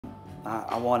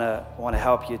I want to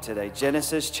help you today.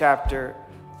 Genesis chapter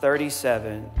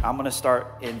 37. I'm going to start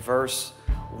in verse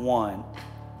 1.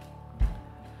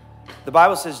 The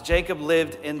Bible says Jacob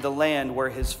lived in the land where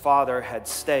his father had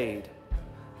stayed,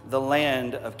 the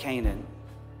land of Canaan.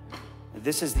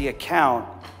 This is the account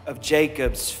of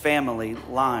Jacob's family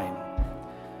line.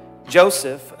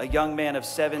 Joseph, a young man of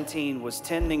 17, was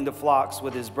tending the flocks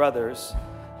with his brothers,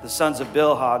 the sons of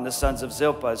Bilhah and the sons of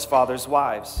Zilpah, his father's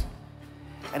wives.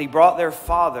 And he brought their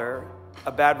father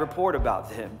a bad report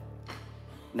about him.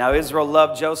 Now Israel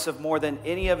loved Joseph more than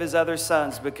any of his other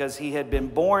sons because he had been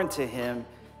born to him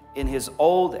in his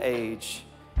old age,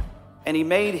 and he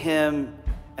made him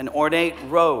an ornate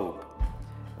robe.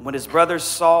 When his brothers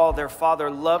saw their father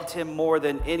loved him more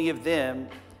than any of them,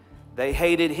 they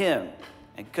hated him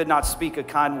and could not speak a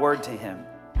kind word to him.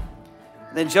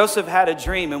 Then Joseph had a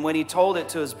dream, and when he told it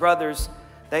to his brothers,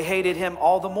 they hated him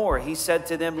all the more. He said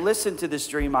to them, "Listen to this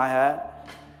dream I had.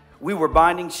 We were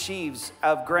binding sheaves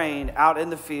of grain out in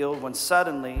the field when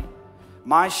suddenly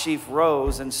my sheaf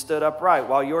rose and stood upright,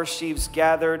 while your sheaves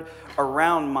gathered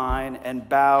around mine and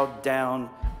bowed down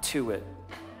to it."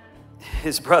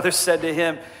 His brothers said to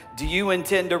him, "Do you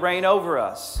intend to reign over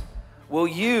us? Will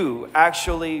you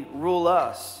actually rule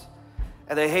us?"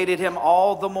 And they hated him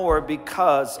all the more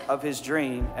because of his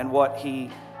dream and what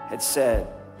he had said.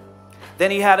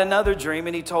 Then he had another dream,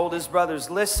 and he told his brothers,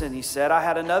 "Listen," he said, "I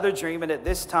had another dream, and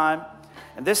this time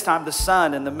the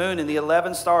sun and the moon and the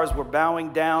 11 stars were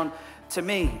bowing down to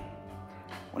me."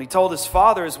 When he told his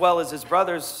father as well as his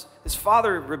brothers, his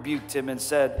father rebuked him and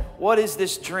said, "What is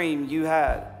this dream you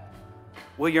had?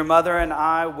 Will your mother and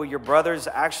will your brothers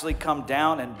actually come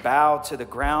down and bow to the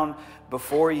ground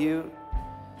before you?"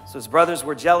 So his brothers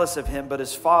were jealous of him, but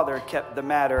his father kept the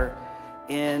matter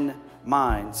in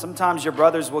mind. Sometimes your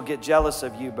brothers will get jealous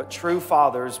of you, but true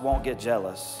fathers won't get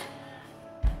jealous.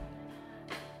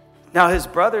 Now his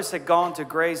brothers had gone to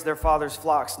graze their father's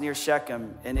flocks near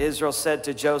Shechem, and Israel said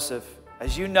to Joseph,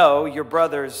 "As you know, your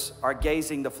brothers are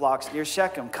grazing the flocks near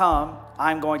Shechem. Come,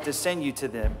 I'm going to send you to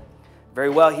them."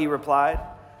 "Very well," he replied.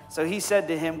 So he said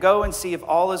to him, "Go and see if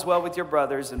all is well with your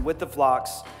brothers and with the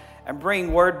flocks, and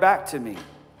bring word back to me."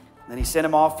 Then he sent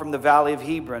him off from the valley of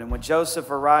Hebron. And when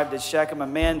Joseph arrived at Shechem, a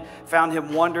man found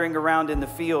him wandering around in the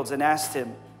fields and asked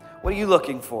him, "What are you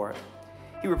looking for?"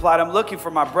 He replied, "I'm looking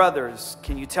for my brothers.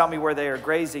 Can you tell me where they are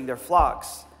grazing their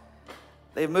flocks?"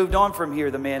 "They've moved on from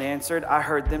here," the man answered. "I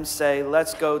heard them say,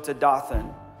 'Let's go to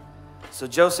Dothan.'" So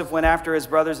Joseph went after his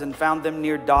brothers and found them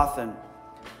near Dothan.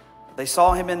 They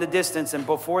saw him in the distance, and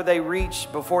before he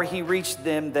reached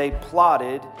them, they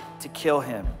plotted to kill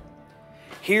him.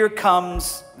 "Here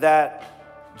comes that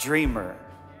dreamer,"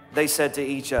 they said to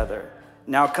each other.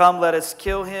 "Now come, let us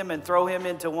kill him and throw him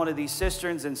into one of these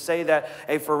cisterns and say that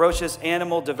a ferocious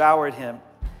animal devoured him.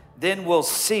 Then we'll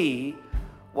see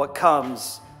what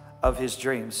comes of his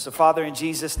dreams." So Father, in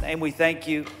Jesus' name, we thank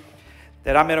you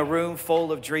that I'm in a room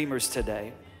full of dreamers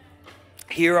today.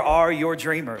 Here are your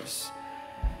dreamers.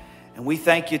 And we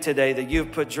thank you today that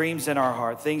you've put dreams in our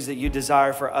heart, things that you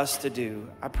desire for us to do.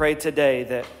 I pray today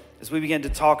that as we begin to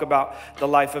talk about the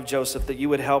life of Joseph, that you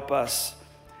would help us.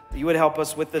 That you would help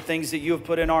us with the things that you have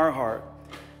put in our heart.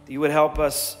 That you would help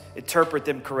us interpret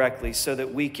them correctly so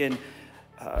that we can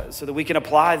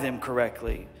apply them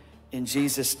correctly. In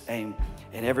Jesus' name.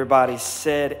 And everybody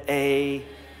said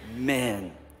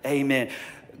amen. Amen.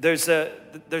 There's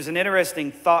an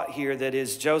interesting thought here that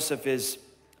is Joseph is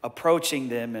approaching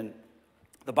them, and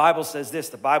the Bible says this.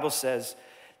 The Bible says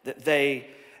that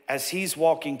as he's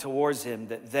walking towards him,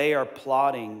 that they are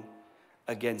plotting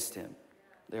against him.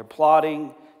 They're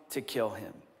plotting to kill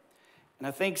him. And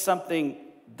I think something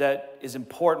that is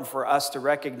important for us to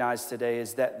recognize today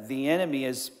is that the enemy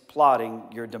is plotting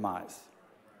your demise.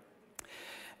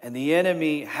 And the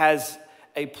enemy has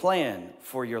a plan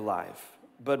for your life.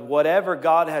 But whatever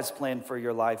God has planned for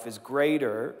your life is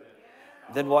greater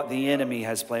than what the enemy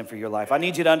has planned for your life. I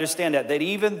need you to understand that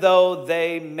even though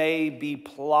they may be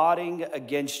plotting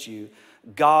against you,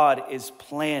 God is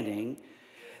planning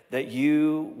that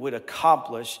you would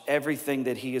accomplish everything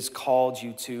that he has called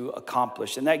you to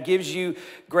accomplish. And that gives you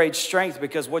great strength,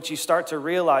 because what you start to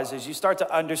realize is you start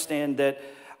to understand that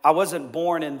I wasn't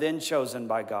born and then chosen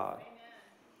by God.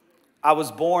 I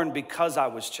was born because I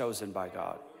was chosen by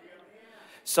God.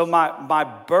 So my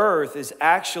birth is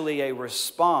actually a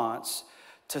response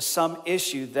to some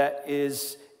issue that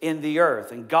is in the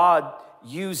earth. And God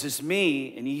uses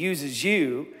me and he uses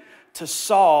you to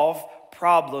solve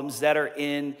problems that are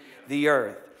in the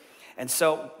earth. And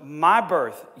so my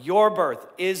birth, your birth,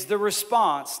 is the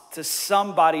response to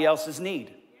somebody else's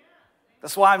need.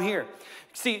 That's why I'm here.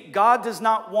 See, God does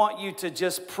not want you to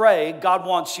just pray. God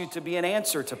wants you to be an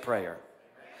answer to prayer.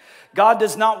 God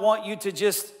does not want you to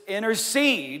just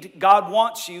intercede. God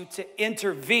wants you to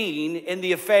intervene in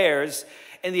the affairs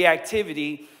and the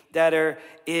activity that are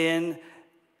in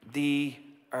the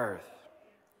earth.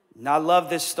 And I love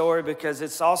this story because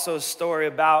it's also a story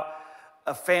about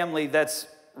a family that's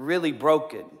really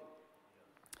broken.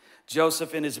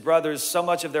 Joseph and his brothers, so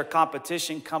much of their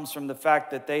competition comes from the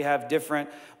fact that they have different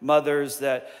mothers,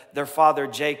 that their father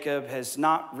Jacob has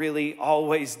not really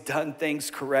always done things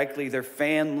correctly. Their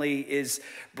family is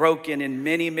broken in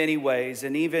many, many ways.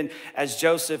 And even as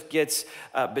Joseph gets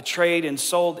betrayed and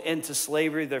sold into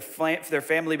slavery, their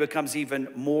family becomes even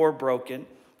more broken.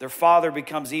 Their father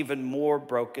becomes even more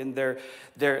broken.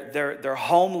 Their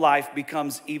home life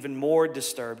becomes even more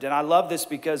disturbed. And I love this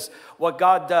because what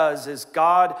God does is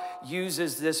God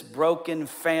uses this broken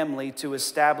family to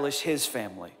establish his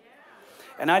family.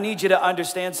 And I need you to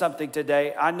understand something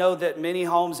today. I know that many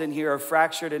homes in here are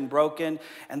fractured and broken,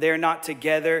 and they're not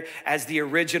together as the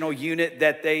original unit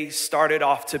that they started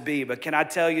off to be. But can I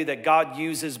tell you that God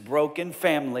uses broken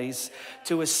families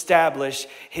to establish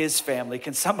his family?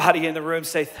 Can somebody in the room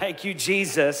say, thank you,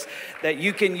 Jesus, that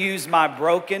you can use my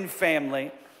broken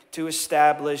family to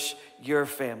establish your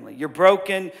family? Your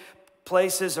broken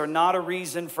places are not a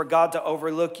reason for God to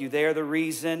overlook you. They are the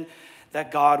reason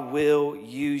that God will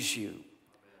use you.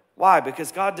 Why?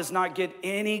 Because God does not get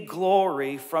any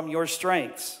glory from your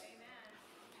strengths.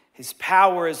 His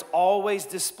power is always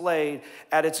displayed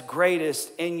at its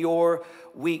greatest in your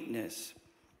weakness.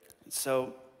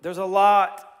 So there's a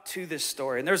lot to this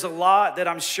story, and there's a lot that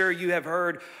I'm sure you have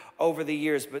heard over the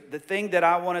years. But the thing that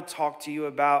I want to talk to you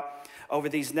about over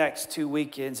these next 2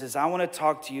 weekends is I want to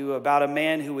talk to you about a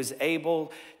man who was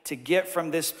able to get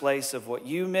from this place of what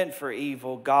you meant for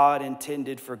evil, God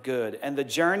intended for good. And the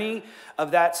journey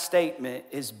of that statement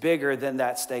is bigger than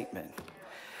that statement.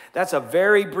 That's a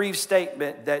very brief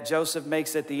statement that Joseph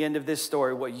makes at the end of this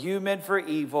story. What you meant for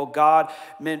evil, God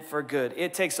meant for good.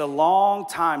 It takes a long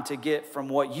time to get from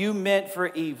what you meant for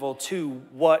evil to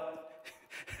what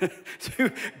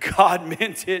God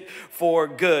meant it for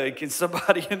good. Can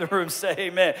somebody in the room say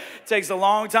amen? It takes a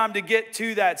long time to get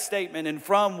to that statement, and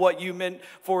from what you meant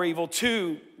for evil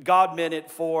to God meant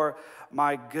it for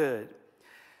my good.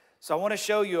 So I want to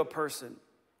show you a person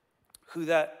who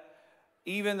that,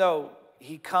 even though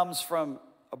he comes from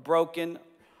a broken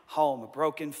home, a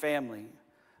broken family,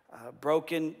 a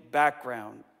broken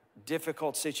background,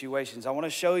 difficult situations, I want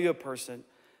to show you a person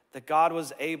that God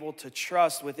was able to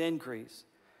trust with increase.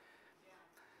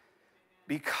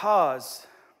 Because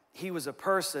he was a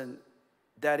person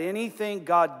that anything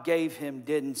God gave him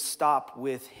didn't stop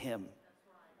with him.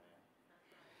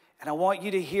 And I want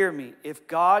you to hear me. If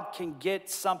God can get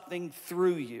something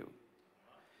through you,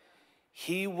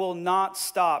 he will not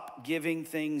stop giving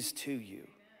things to you.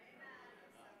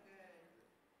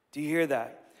 Do you hear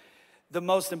that? The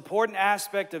most important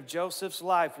aspect of Joseph's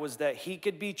life was that he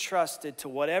could be trusted to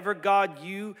whatever God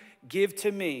you give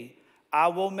to me, I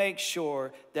will make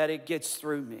sure that it gets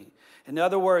through me. In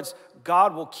other words,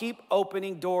 God will keep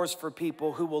opening doors for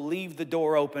people who will leave the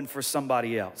door open for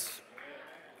somebody else.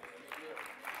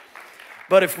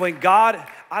 But if when God,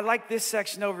 I like this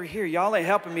section over here. Y'all ain't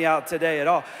helping me out today at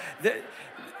all.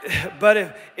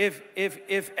 But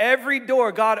if every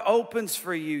door God opens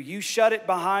for you, you shut it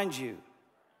behind you.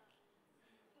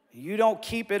 You don't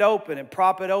keep it open and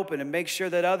prop it open and make sure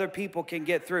that other people can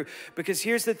get through. Because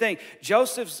here's the thing.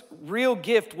 Joseph's real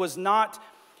gift was not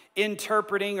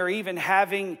interpreting or even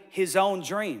having his own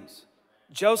dreams.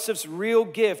 Joseph's real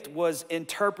gift was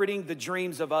interpreting the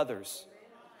dreams of others.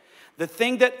 The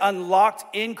thing that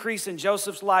unlocked increase in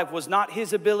Joseph's life was not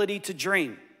his ability to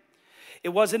dream. It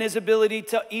wasn't his ability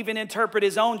to even interpret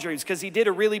his own dreams, because he did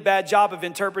a really bad job of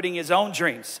interpreting his own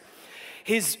dreams.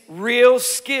 His real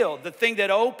skill, the thing that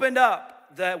opened up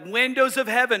the windows of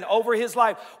heaven over his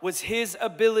life, was his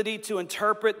ability to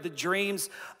interpret the dreams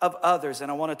of others.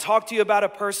 And I want to talk to you about a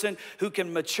person who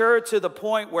can mature to the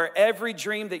point where every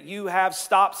dream that you have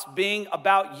stops being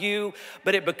about you,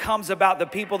 but it becomes about the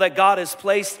people that God has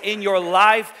placed in your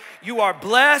life. You are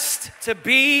blessed to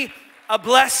be a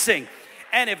blessing.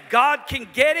 And if God can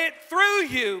get it through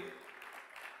you,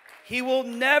 he will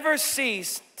never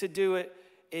cease to do it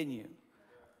in you.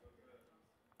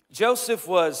 Joseph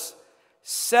was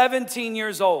 17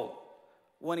 years old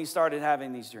when he started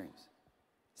having these dreams.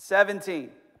 17.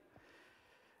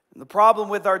 And the problem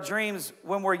with our dreams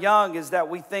when we're young is that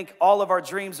we think all of our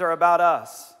dreams are about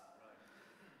us.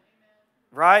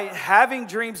 Right? Having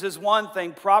dreams is one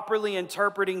thing. Properly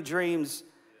interpreting dreams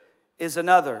is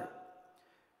another.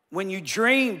 When you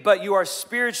dream, but you are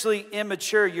spiritually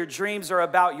immature, your dreams are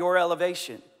about your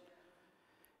elevation.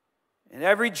 And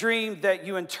every dream that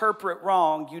you interpret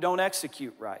wrong, you don't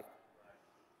execute right.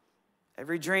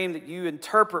 Every dream that you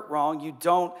interpret wrong, you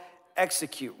don't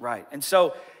execute right. And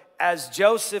so, as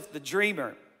Joseph the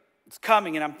dreamer is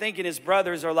coming, and I'm thinking his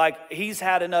brothers are like, he's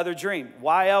had another dream.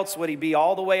 Why else would he be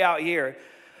all the way out here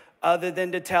other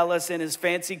than to tell us in his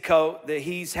fancy coat that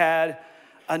he's had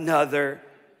another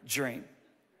dream?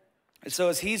 And so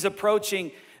as he's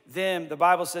approaching them, the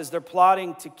Bible says they're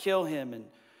plotting to kill him. And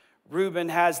Reuben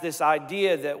has this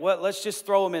idea that, well, let's just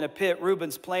throw him in a pit.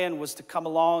 Reuben's plan was to come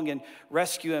along and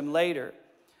rescue him later.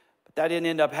 But that didn't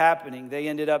end up happening. They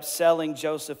ended up selling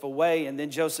Joseph away, and then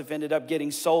Joseph ended up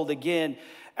getting sold again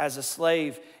as a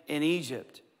slave in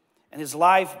Egypt. And his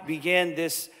life began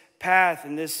this path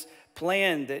and this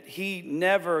plan that he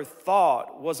never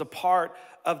thought was a part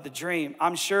of the dream.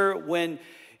 I'm sure when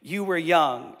you were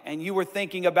young and you were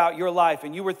thinking about your life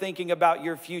and you were thinking about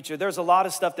your future, there's a lot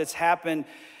of stuff that's happened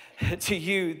to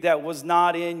you that was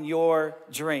not in your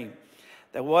dream,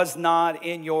 that was not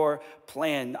in your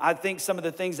plan. I think some of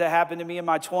the things that happened to me in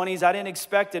my 20s, I didn't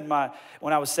expect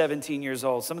when I was 17 years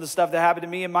old. Some of the stuff that happened to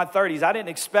me in my 30s, I didn't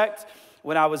expect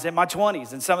when I was in my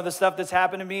 20s. And some of the stuff that's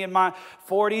happened to me in my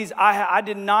 40s, I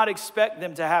did not expect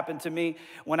them to happen to me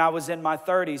when I was in my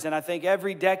 30s. And I think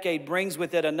every decade brings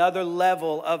with it another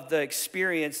level of the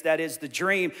experience that is the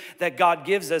dream that God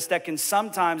gives us that can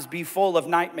sometimes be full of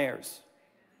nightmares.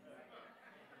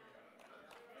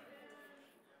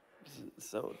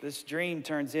 So this dream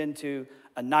turns into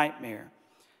a nightmare.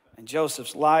 And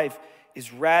Joseph's life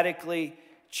is radically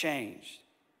changed.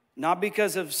 Not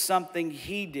because of something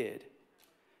he did,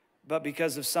 but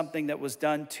because of something that was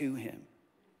done to him.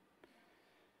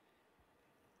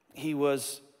 He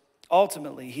was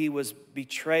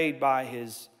betrayed by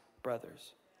his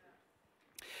brothers.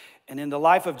 And in the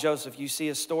life of Joseph, you see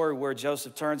a story where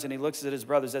Joseph turns and he looks at his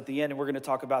brothers at the end, and we're going to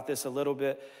talk about this a little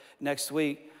bit next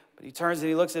week. But he turns and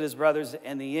he looks at his brothers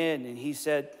in the end, and he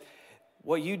said,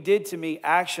 "What you did to me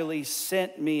actually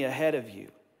sent me ahead of you."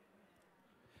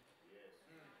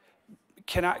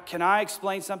 Can I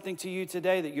explain something to you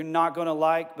today that you're not going to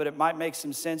like, but it might make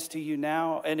some sense to you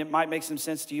now, and it might make some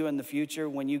sense to you in the future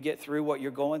when you get through what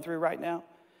you're going through right now?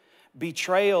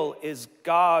 Betrayal is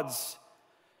God's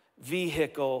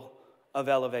vehicle of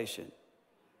elevation.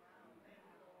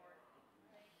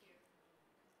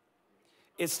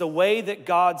 It's the way that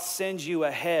God sends you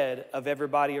ahead of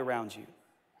everybody around you.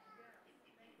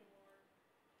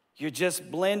 You're just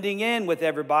blending in with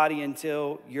everybody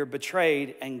until you're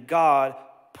betrayed and God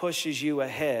pushes you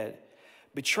ahead.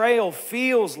 Betrayal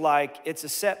feels like it's a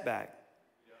setback.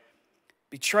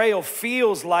 Betrayal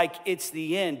feels like it's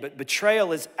the end, but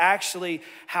betrayal is actually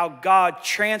how God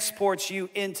transports you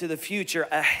into the future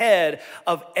ahead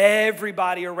of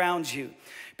everybody around you.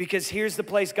 Because here's the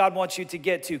place God wants you to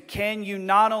get to. Can you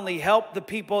not only help the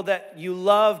people that you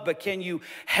love, but can you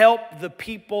help the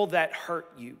people that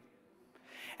hurt you?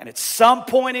 And at some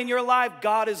point in your life,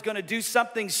 God is going to do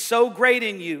something so great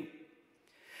in you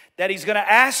that He's going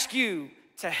to ask you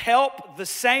to help the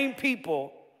same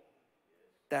people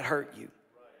that hurt you.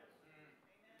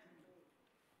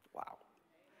 Wow.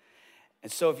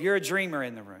 And so if you're a dreamer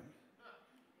in the room,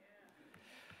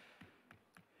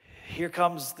 here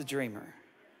comes the dreamer.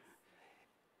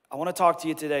 I want to talk to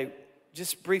you today,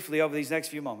 just briefly over these next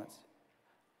few moments.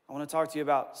 I want to talk to you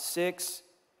about 6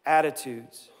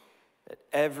 attitudes that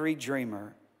every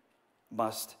dreamer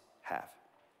must have.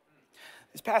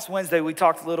 This past Wednesday, we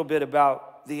talked a little bit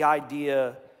about the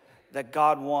idea that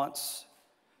God wants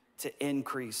to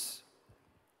increase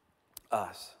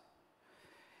us.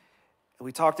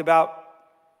 We talked about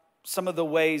some of the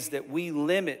ways that we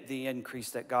limit the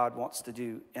increase that God wants to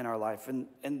do in our life.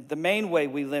 And the main way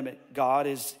we limit God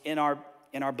is in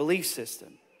our belief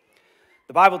system.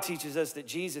 The Bible teaches us that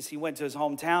Jesus, He went to His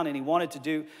hometown and He wanted to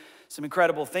do some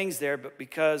incredible things there, but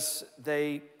because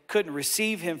they couldn't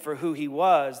receive Him for who He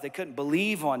was, they couldn't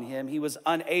believe on Him, He was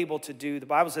unable to do, the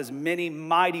Bible says, many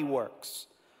mighty works.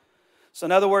 So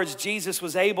in other words, Jesus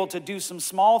was able to do some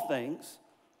small things,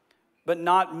 but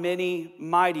not many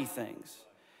mighty things.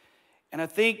 And I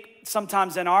think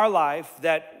sometimes in our life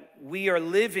that we are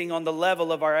living on the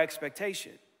level of our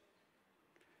expectation.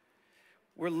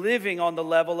 We're living on the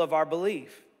level of our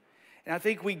belief. And I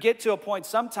think we get to a point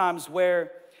sometimes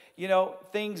where, you know,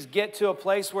 things get to a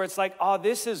place where it's like, oh,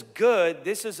 this is good.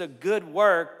 This is a good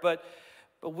work. But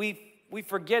we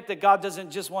forget that God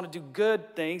doesn't just want to do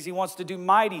good things. He wants to do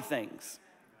mighty things.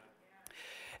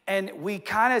 And we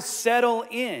kind of settle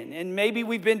in, and maybe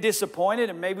we've been disappointed,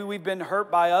 and maybe we've been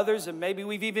hurt by others, and maybe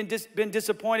we've even been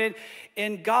disappointed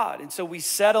in God. And so we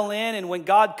settle in, and when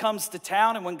God comes to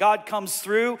town, and when God comes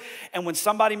through, and when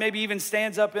somebody maybe even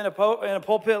stands up in a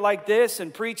pulpit like this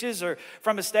and preaches, or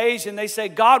from a stage, and they say,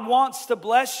 God wants to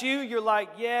bless you, you're like,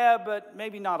 yeah, but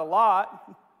maybe not a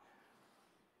lot.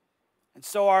 And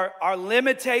so our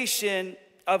limitation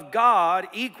of God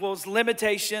equals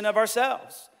limitation of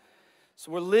ourselves.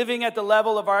 So we're living at the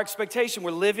level of our expectation. We're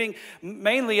living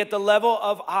mainly at the level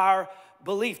of our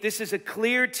belief. This is a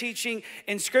clear teaching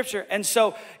in Scripture. And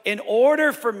so in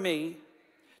order for me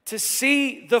to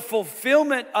see the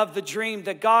fulfillment of the dream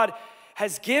that God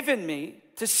has given me,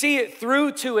 to see it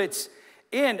through to its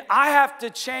end, I have to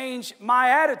change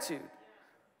my attitude.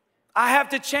 I have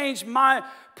to change my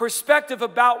perspective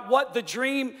about what the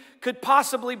dream could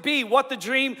possibly be, what the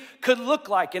dream could look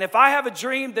like. And if I have a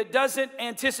dream that doesn't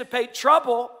anticipate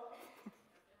trouble,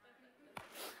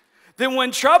 then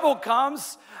when trouble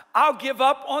comes, I'll give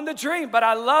up on the dream. But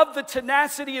I love the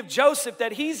tenacity of Joseph,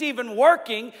 that he's even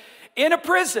working in a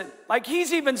prison. Like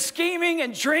he's even scheming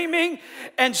and dreaming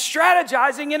and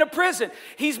strategizing in a prison.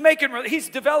 He's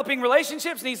developing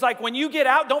relationships, and he's like, when you get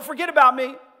out, don't forget about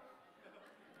me.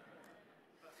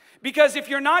 Because if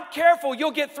you're not careful,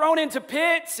 you'll get thrown into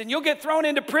pits and you'll get thrown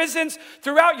into prisons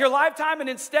throughout your lifetime. And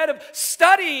instead of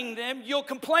studying them, you'll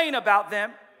complain about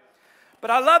them. But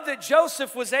I love that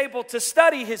Joseph was able to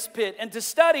study his pit and to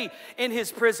study in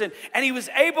his prison. And he was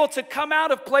able to come out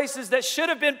of places that should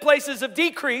have been places of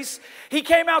decrease. He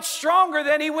came out stronger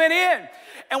than he went in.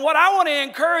 And what I want to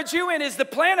encourage you in is the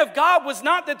plan of God was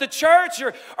not that the church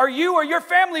or you or your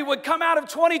family would come out of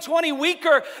 2020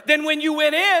 weaker than when you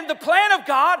went in. The plan of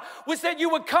God was that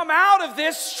you would come out of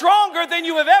this stronger than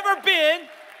you have ever been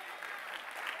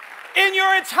in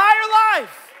your entire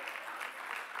life.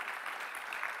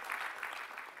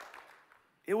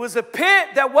 It was a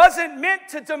pit that wasn't meant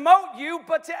to demote you,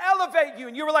 but to elevate you.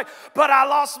 And you were like, but I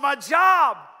lost my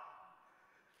job.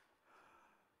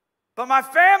 But my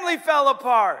family fell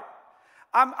apart.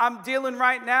 I'm dealing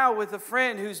right now with a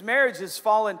friend whose marriage has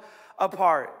fallen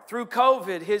apart. Through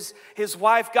COVID, his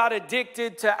wife got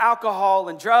addicted to alcohol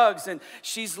and drugs, and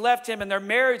she's left him, and their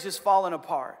marriage has fallen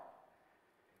apart.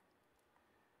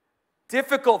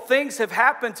 Difficult things have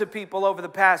happened to people over the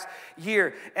past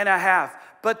year and a half.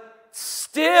 But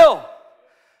still,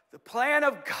 the plan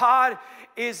of God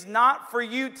is not for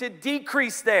you to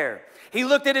decrease there. He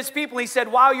looked at his people and he said,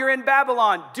 while you're in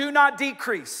Babylon, do not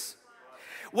decrease.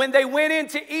 When they went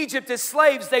into Egypt as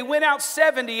slaves, they went out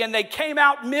 70 and they came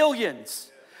out millions.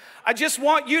 I just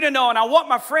want you to know, and I want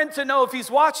my friend to know if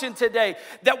he's watching today,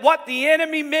 that what the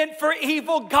enemy meant for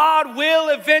evil, God will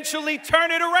eventually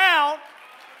turn it around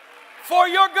for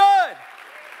your good.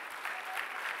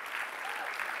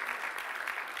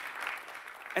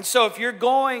 And so if you're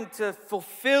going to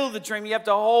fulfill the dream, you have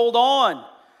to hold on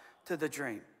to the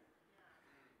dream.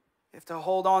 You have to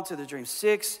hold on to the dream.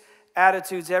 6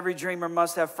 attitudes every dreamer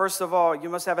must have. First of all, you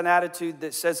must have an attitude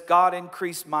that says, God,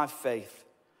 increase my faith.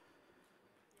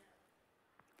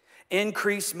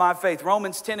 Increase my faith.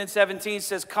 Romans 10:17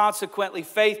 says, consequently,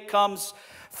 faith comes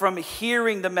from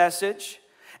hearing the message,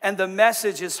 and the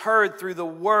message is heard through the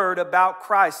word about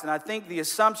Christ. And I think the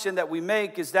assumption that we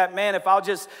make is that, man, if I'll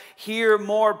just hear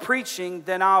more preaching,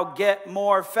 then I'll get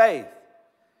more faith.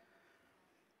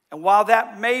 And while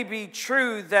that may be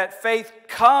true, that faith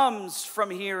comes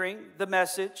from hearing the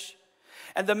message,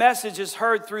 and the message is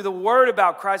heard through the word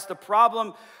about Christ, the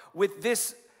problem with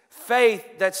this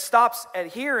faith that stops at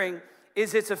hearing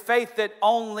is it's a faith that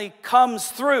only comes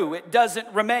through. It doesn't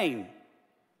remain.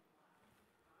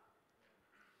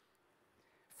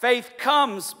 Faith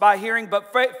comes by hearing,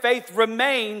 but faith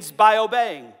remains by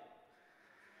obeying.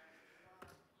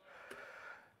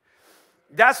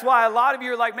 That's why a lot of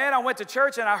you are like, man, I went to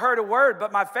church and I heard a word,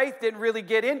 but my faith didn't really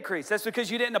get increased. That's because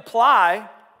you didn't apply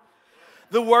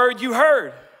the word you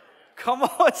heard. Come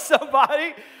on,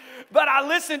 somebody. But I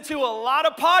listened to a lot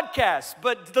of podcasts,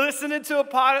 but listening to a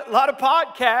lot of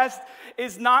podcasts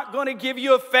is not going to give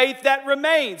you a faith that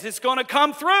remains. It's going to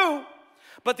come through.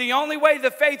 But the only way the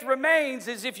faith remains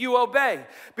is if you obey.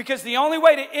 Because the only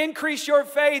way to increase your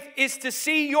faith is to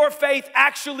see your faith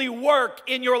actually work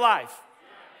in your life.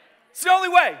 It's the only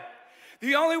way.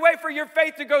 The only way for your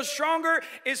faith to go stronger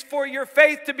is for your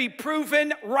faith to be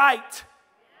proven right.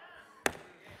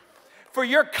 For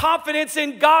your confidence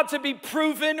in God to be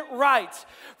proven right.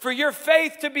 For your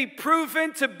faith to be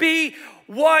proven to be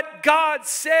what God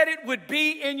said it would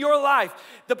be in your life.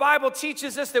 The Bible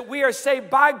teaches us that we are saved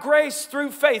by grace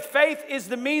through faith. Faith is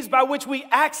the means by which we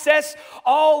access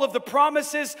all of the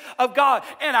promises of God.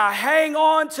 And I hang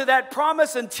on to that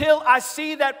promise until I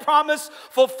see that promise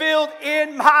fulfilled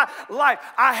in my life.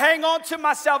 I hang on to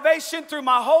my salvation through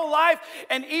my whole life.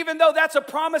 And even though that's a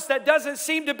promise that doesn't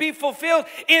seem to be fulfilled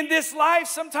in this life,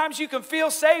 sometimes you can feel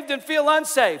saved and feel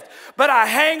unsaved. But I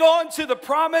hang on to the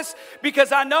promise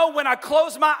because I know when I close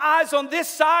my eyes on this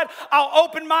side, I'll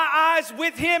open my eyes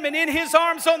with Him and in His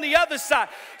arms on the other side.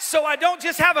 So I don't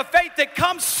just have a faith that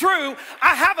comes through,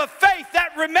 I have a faith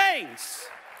that remains.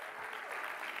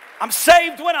 I'm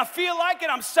saved when I feel like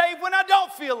it. I'm saved when I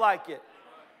don't feel like it.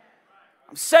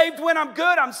 I'm saved when I'm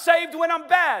good. I'm saved when I'm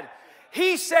bad.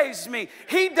 He saves me.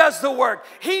 He does the work.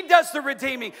 He does the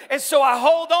redeeming. And so I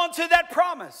hold on to that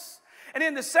promise. And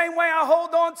in the same way I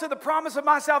hold on to the promise of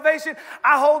my salvation,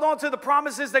 I hold on to the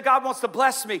promises that God wants to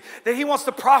bless me, that He wants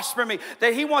to prosper me,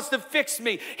 that He wants to fix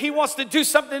me. He wants to do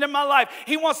something in my life.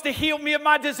 He wants to heal me of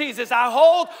my diseases. I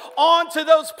hold on to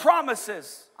those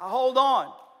promises. I hold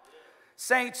on.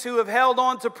 Saints who have held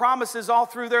on to promises all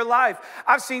through their life.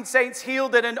 I've seen saints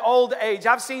healed at an old age.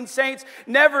 I've seen saints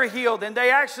never healed, and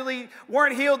they actually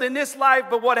weren't healed in this life,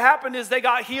 but what happened is they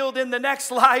got healed in the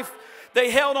next life. They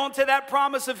held on to that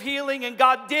promise of healing, and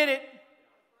God did it.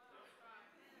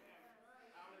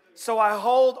 So I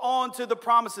hold on to the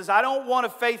promises. I don't want a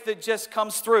faith that just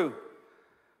comes through.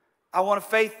 I want a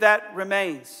faith that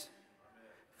remains.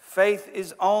 Faith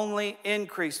is only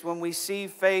increased when we see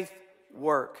faith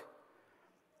work.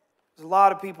 There's a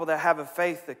lot of people that have a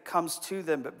faith that comes to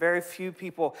them, but very few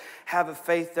people have a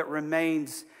faith that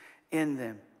remains in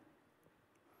them.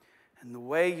 And the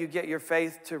way you get your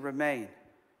faith to remain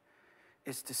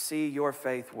is to see your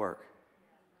faith work.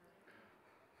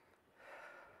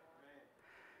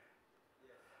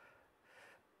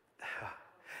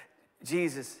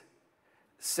 Jesus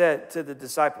said to the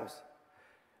disciples,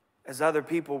 as other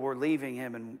people were leaving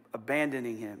Him and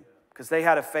abandoning Him, because they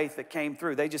had a faith that came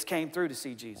through. They just came through to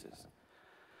see Jesus.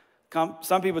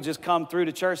 Some people just come through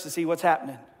to church to see what's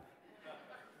happening.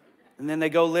 And then they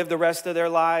go live the rest of their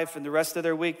life, and the rest of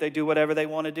their week they do whatever they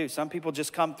want to do. Some people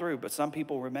just come through, but some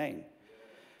people remain.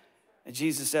 And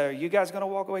Jesus said, are you guys going to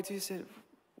walk away too? He said,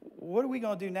 what are we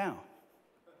going to do now?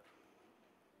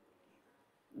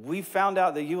 We found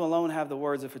out that you alone have the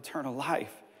words of eternal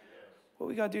life. What are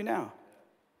we going to do now?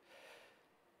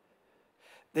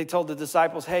 They told the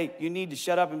disciples, hey, you need to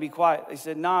shut up and be quiet. They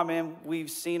said, nah, man, we've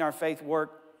seen our faith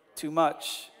work too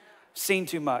much. Seen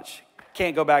too much.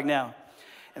 Can't go back now.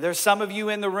 And there's some of you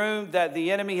in the room that the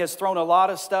enemy has thrown a lot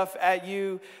of stuff at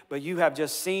you, but you have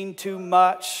just seen too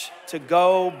much to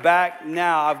go back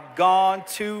now. I've gone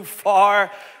too far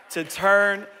to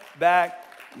turn back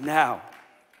now.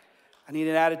 I need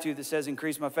an attitude that says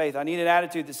increase my faith. I need an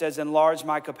attitude that says enlarge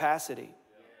my capacity.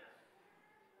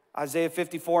 Isaiah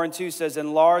 54:2 says,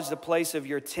 enlarge the place of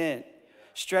your tent.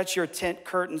 Stretch your tent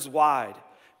curtains wide.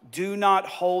 Do not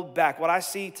hold back. What I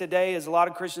see today is a lot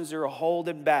of Christians who are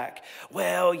holding back.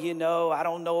 Well, I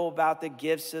don't know about the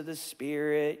gifts of the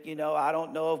Spirit. I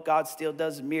don't know if God still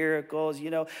does miracles.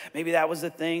 Maybe that was the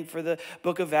thing for the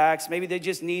book of Acts. Maybe they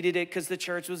just needed it because the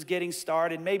church was getting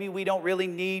started. Maybe we don't really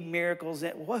need miracles.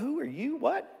 Well, who are you?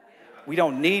 What? We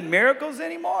don't need miracles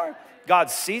anymore?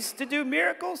 God ceased to do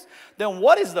miracles? Then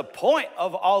what is the point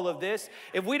of all of this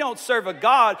if we don't serve a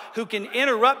God who can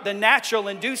interrupt the natural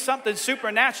and do something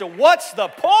supernatural? What's the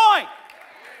point?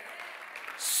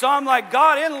 So I'm like,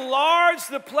 God, enlarge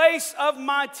the place of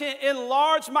my tent.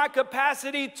 Enlarge my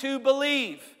capacity to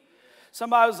believe.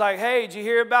 Somebody was like, hey, did you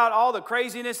hear about all the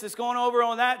craziness that's going over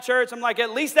on that church? I'm like,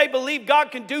 at least they believe God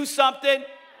can do something.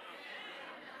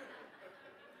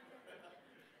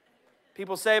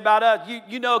 People say about us,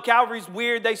 Calvary's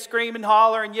weird. They scream and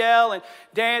holler and yell and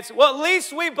dance. Well, at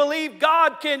least we believe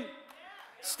God can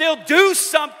still do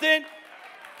something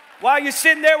while you're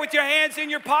sitting there with your hands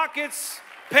in your pockets,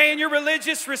 paying your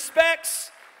religious respects.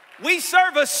 We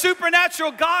serve a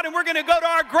supernatural God, and we're going to go to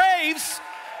our graves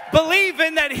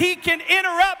believing that He can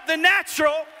interrupt the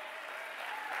natural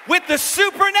with the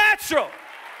supernatural.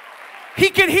 He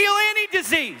can heal any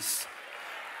disease.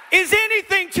 Is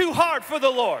anything too hard for the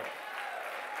Lord?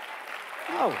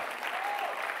 No.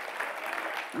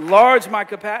 Enlarge my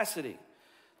capacity.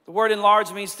 The word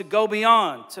enlarge means to go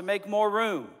beyond, to make more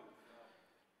room.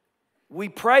 We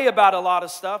pray about a lot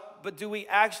of stuff, but do we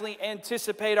actually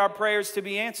anticipate our prayers to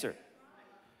be answered?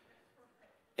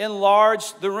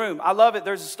 Enlarge the room. I love it.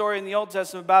 There's a story in the Old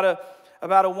Testament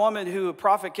about a woman who a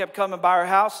prophet kept coming by her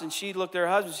house, and she looked at her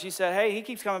husband. She said, hey, he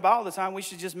keeps coming by all the time. We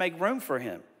should just make room for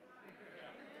him.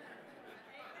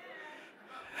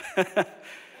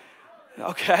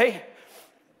 Okay.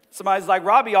 Somebody's like,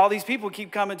 Robbie, all these people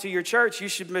keep coming to your church. You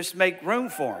should just make room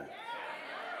for them.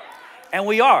 And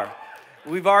we are.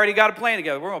 We've already got a plan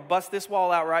together. We're going to bust this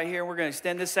wall out right here. And we're going to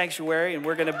extend this sanctuary. And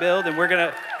we're going to build. And we're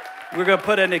going to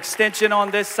put an extension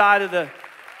on this side of the...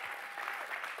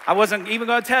 I wasn't even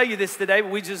going to tell you this today, but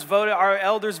we just voted. Our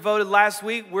elders voted last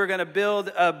week. We're going to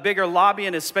build a bigger lobby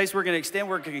and a space we're going to extend.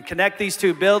 We're going to connect these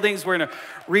two buildings. We're going to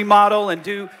remodel and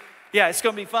do... Yeah, it's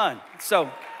going to be fun. So,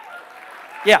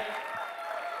 yeah.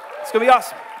 It's going to be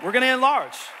awesome. We're going to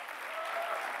enlarge.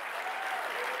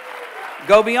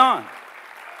 Go beyond.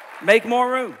 Make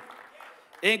more room.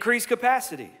 Increase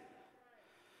capacity.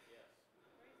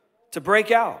 To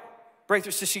break out. Break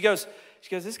through. So she goes,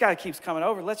 this guy keeps coming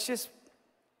over. Let's just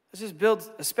build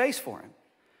a space for him.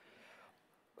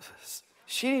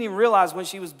 She didn't even realize when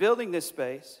she was building this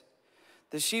space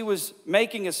that she was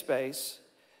making a space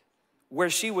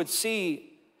where she would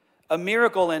see a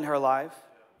miracle in her life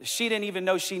she didn't even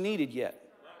know she needed yet.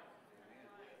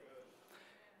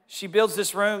 She builds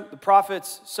this room. The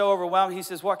prophet's so overwhelmed. He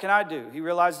says, what can I do? He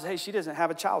realizes, hey, she doesn't have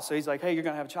a child. So he's like, hey, you're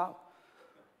going to have a child.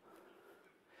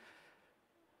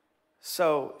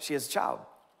 So she has a child.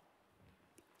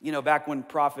 You know, back when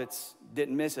prophets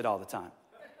didn't miss it all the time.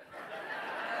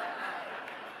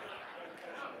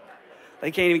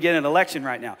 They can't even get an election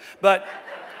right now. But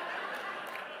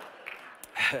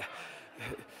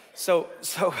so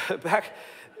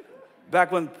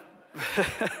back when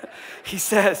he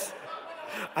says,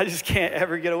 I just can't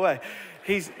ever get away.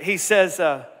 He says,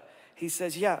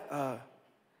 yeah,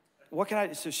 what can I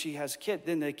do? So she has a kid.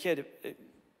 Then the kid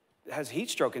has heat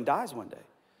stroke and dies one day.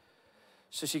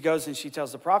 So she goes and she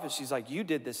tells the prophet, she's like, you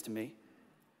did this to me,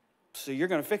 so you're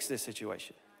going to fix this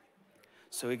situation.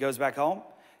 So he goes back home,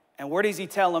 and where does he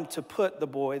tell him to put the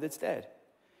boy that's dead?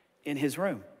 In his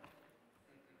room.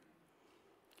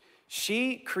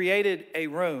 She created a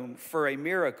room for a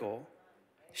miracle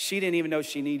she didn't even know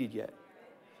she needed yet.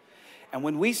 And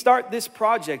when we start this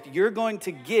project, you're going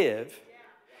to give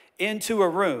into a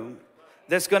room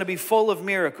that's going to be full of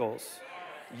miracles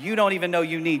you don't even know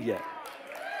you need yet.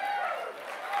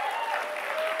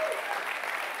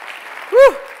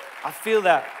 Woo! I feel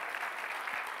that.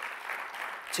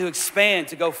 To expand,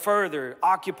 to go further,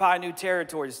 occupy new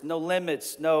territories, no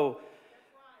limits, no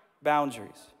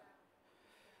boundaries.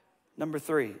 Number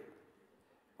 3,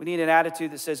 we need an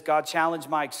attitude that says, God, challenge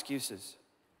my excuses.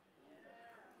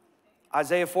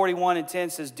 Isaiah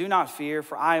 41:10 says, do not fear,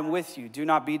 for I am with you. Do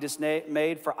not be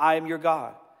dismayed, for I am your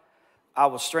God. I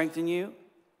will strengthen you,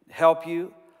 help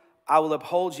you. I will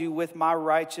uphold you with my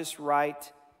righteous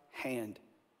right hand.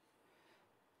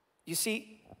 You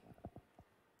see,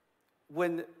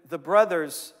 when the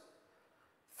brothers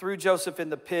threw Joseph in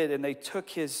the pit and they took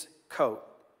his coat,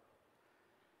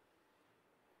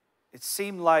 it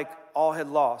seemed like all had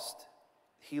lost.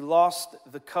 He lost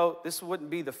the coat. This wouldn't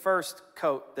be the first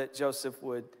coat that Joseph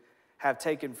would have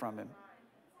taken from him.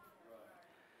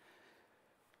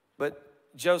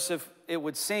 But Joseph, it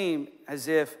would seem as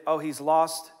if, he's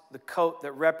lost the coat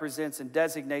that represents and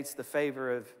designates the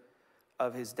favor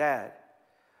of his dad.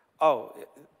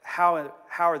 How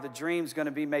are the dreams going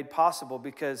to be made possible?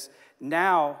 Because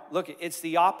now, look, it's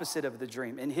the opposite of the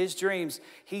dream. In his dreams,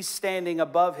 he's standing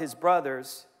above his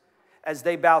brothers as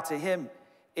they bow to him.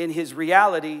 In his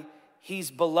reality, he's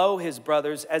below his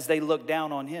brothers as they look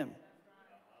down on him.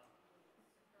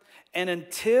 And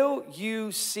until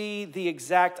you see the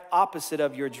exact opposite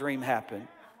of your dream happen,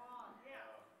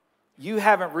 you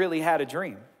haven't really had a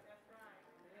dream.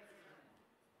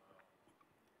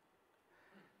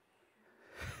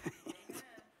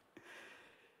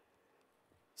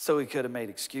 So he could have made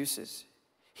excuses.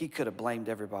 He could have blamed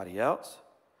everybody else,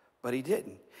 but he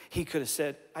didn't. He could have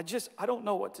said, I don't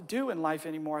know what to do in life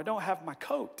anymore. I don't have my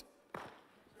coat.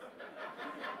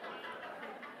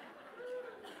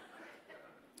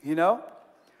 You know?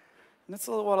 And that's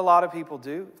what a lot of people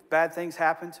do. Bad things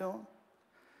happen to them.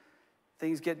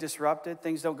 Things get disrupted.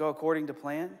 Things don't go according to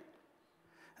plan.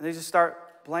 And they just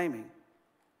start blaming.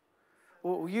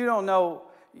 Well, you don't know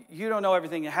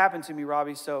everything that happened to me,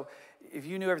 Robbie, so if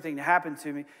you knew everything that happened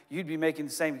to me, you'd be making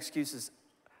the same excuses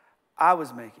I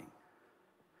was making.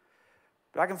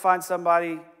 But I can find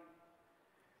somebody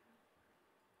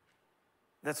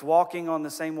that's walking on the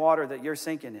same water that you're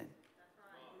sinking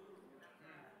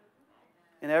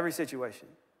in every situation.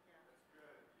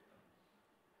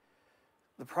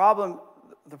 The problem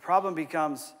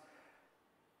becomes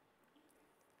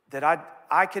that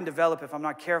I can develop, if I'm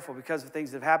not careful because of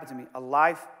things that have happened to me, a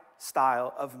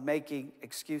lifestyle of making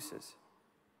excuses.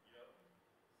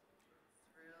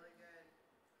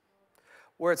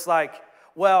 Where it's like,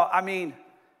 well, I mean,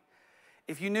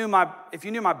 if you knew my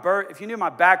birth, if you knew my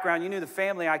background, you knew the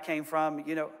family I came from,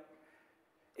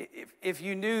 if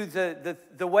you knew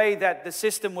the way that the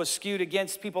system was skewed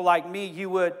against people like me, you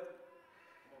would,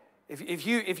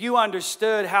 if you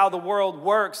understood how the world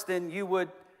works, then you would,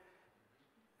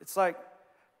 it's like,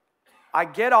 I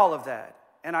get all of that.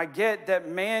 And I get that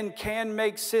man can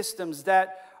make systems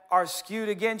that are skewed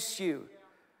against you.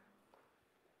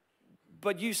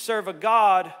 But you serve a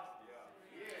God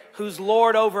who's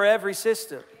Lord over every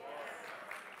system.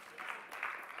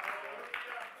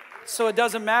 So it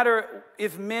doesn't matter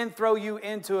if men throw you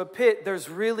into a pit. There's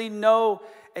really no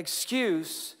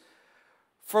excuse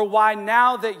for why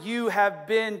now that you have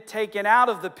been taken out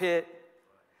of the pit,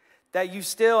 that you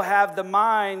still have the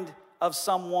mind of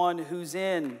someone who's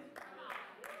in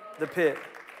the pit.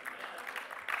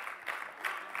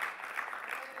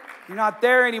 You're not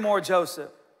there anymore,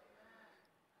 Joseph.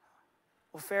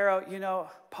 Well, Pharaoh,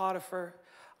 Potiphar,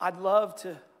 I'd love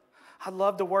to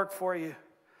work for you,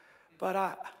 but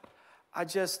I'm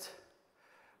just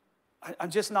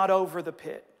not over the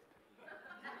pit.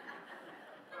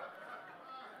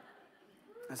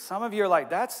 And some of you are like,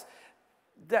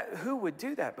 who would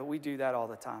do that? But we do that all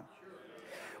the time.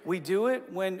 We do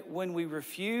it when we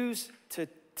refuse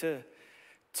to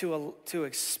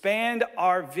expand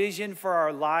our vision for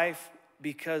our life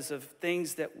because of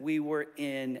things that we were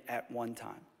in at one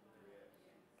time.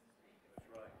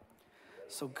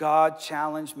 So God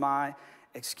challenged my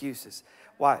excuses.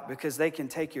 Why? Because they can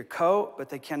take your coat, but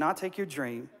they cannot take your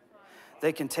dream.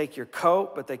 They can take your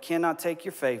coat, but they cannot take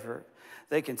your favor.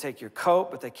 They can take your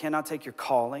coat, but they cannot take your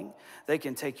calling. They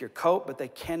can take your coat, but they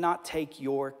cannot take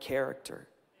your character.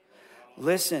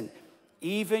 Listen,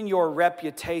 even your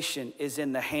reputation is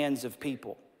in the hands of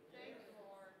people.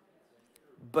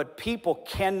 But people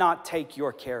cannot take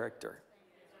your character.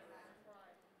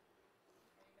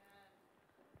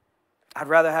 I'd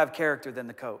rather have character than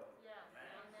the coat.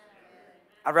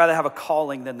 I'd rather have a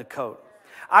calling than the coat.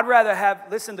 I'd rather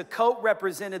the coat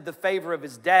represented the favor of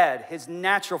his dad, his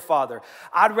natural father.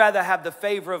 I'd rather have the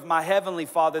favor of my heavenly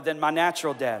Father than my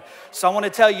natural dad. So I want to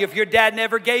tell you, if your dad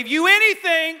never gave you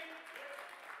anything,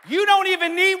 you don't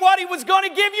even need what he was going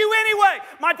to give you anyway.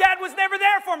 My dad was never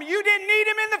there for me. You didn't need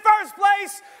him in the first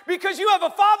place because you have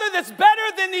a father that's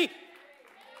better than the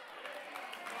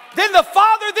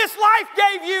father this life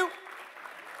gave you.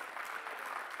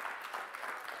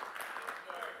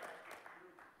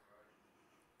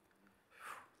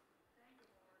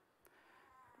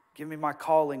 Give me my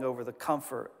calling over the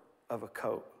comfort of a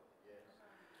coat.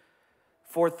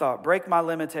 Fourth thought, break my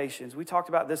limitations. We talked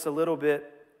about this a little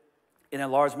bit in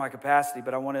enlarge my capacity,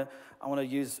 but I want to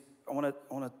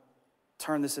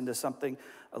turn this into something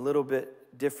a little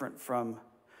bit different from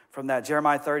that.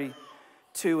 Jeremiah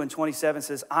 32:27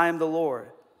 says, I am the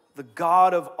Lord, the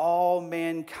God of all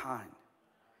mankind.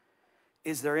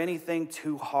 Is there anything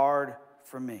too hard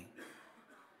for me?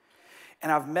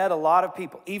 And I've met a lot of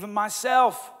people, even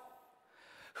myself,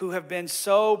 who have been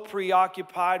so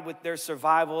preoccupied with their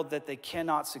survival that they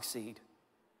cannot succeed.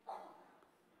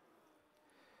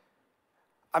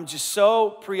 I'm just so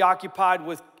preoccupied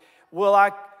with,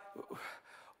 why?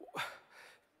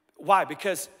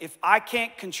 Because if I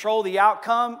can't control the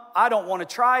outcome, I don't want to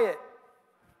try it.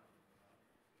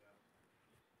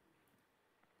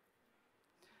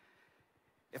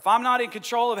 If I'm not in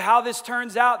control of how this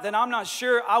turns out, then I'm not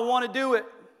sure I want to do it.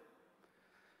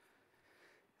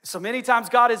 So many times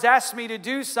God has asked me to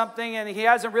do something and he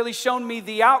hasn't really shown me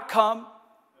the outcome.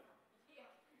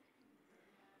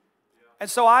 And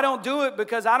so I don't do it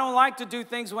because I don't like to do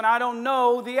things when I don't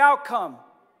know the outcome.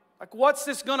 Like, what's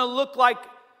this going to look like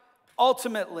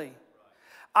ultimately?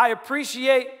 I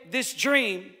appreciate this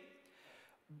dream,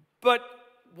 but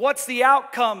what's the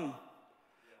outcome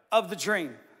of the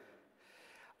dream?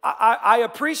 I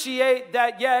appreciate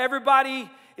that, everybody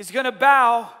is going to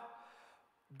bow,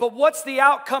 but what's the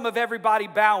outcome of everybody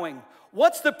bowing?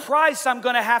 What's the price I'm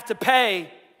going to have to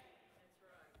pay?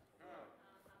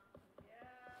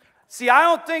 See,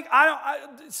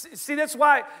 that's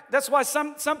why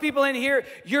some people in here,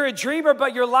 you're a dreamer,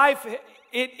 but your life,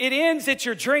 it ends at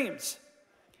your dreams.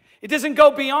 It doesn't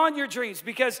go beyond your dreams,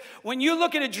 because when you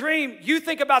look at a dream, you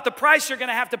think about the price you're going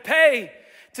to have to pay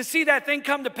to see that thing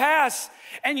come to pass,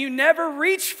 and you never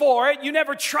reach for it, you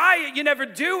never try it, you never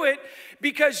do it,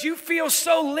 because you feel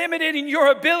so limited in your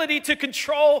ability to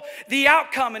control the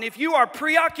outcome. And if you are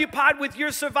preoccupied with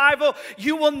your survival,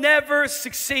 you will never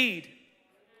succeed.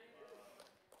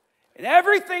 And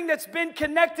everything that's been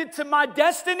connected to my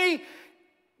destiny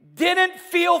didn't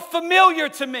feel familiar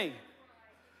to me.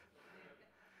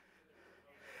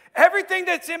 Everything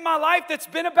that's in my life that's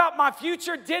been about my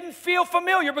future didn't feel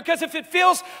familiar, because if it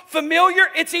feels familiar,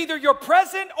 it's either your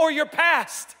present or your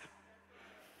past.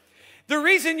 The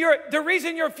reason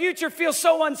your future feels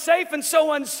so unsafe and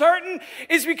so uncertain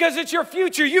is because it's your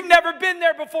future. You've never been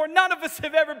there before. None of us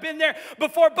have ever been there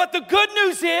before. But the good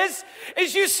news is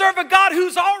you serve a God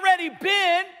who's already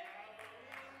been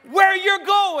where you're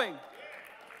going.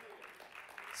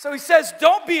 So he says,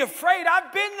 don't be afraid.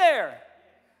 I've been there.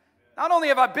 Not only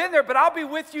have I been there, but I'll be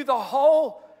with you the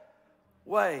whole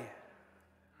way.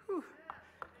 Whew.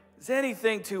 Is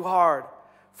anything too hard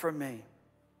for me?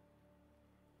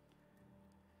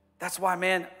 That's why,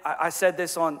 man, I said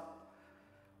this on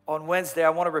Wednesday.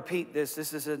 I want to repeat this.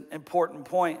 This is an important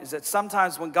point, is that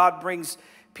sometimes when God brings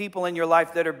people in your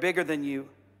life that are bigger than you,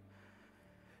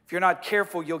 if you're not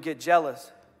careful, you'll get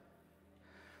jealous.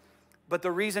 But the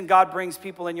reason God brings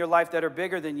people in your life that are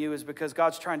bigger than you is because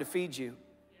God's trying to feed you.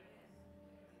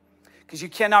 Because you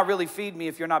cannot really feed me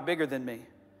if you're not bigger than me.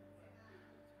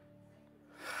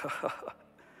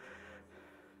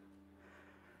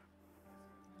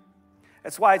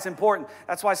 That's why it's important.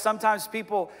 That's why sometimes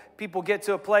people get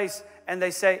to a place and they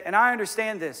say, and I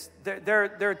understand this,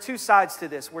 there are two sides to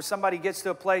this, where somebody gets to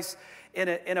a place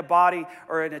in a body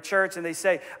or in a church and they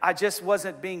say, I just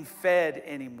wasn't being fed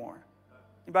anymore.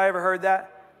 Anybody ever heard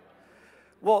that?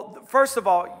 Well, first of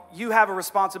all, you have a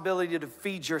responsibility to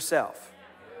feed yourself.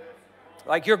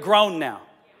 Like, you're grown now.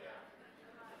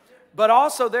 But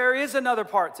also there is another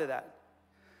part to that.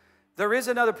 There is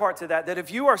another part to that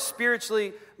if you are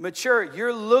spiritually mature,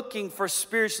 you're looking for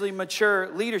spiritually mature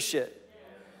leadership.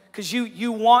 Because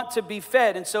you want to be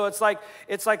fed. And so it's like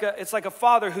a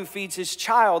father who feeds his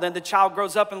child, and the child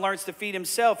grows up and learns to feed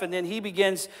himself, and then he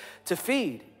begins to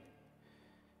feed.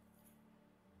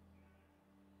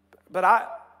 But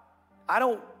I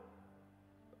don't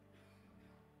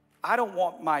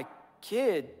want my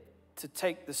kid to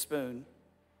take the spoon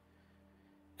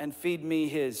and feed me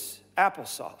his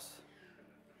applesauce.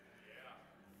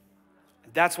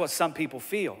 That's what some people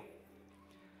feel.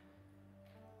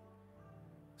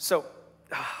 So,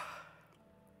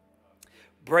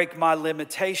 break my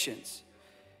limitations.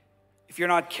 If you're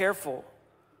not careful,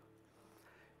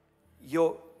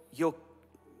 you'll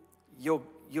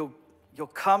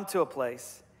come to a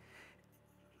place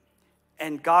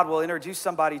and God will introduce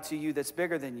somebody to you that's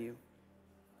bigger than you.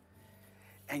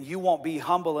 And you won't be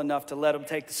humble enough to let them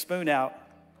take the spoon out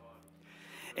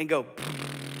and go.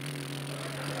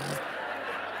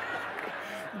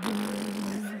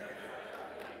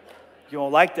 You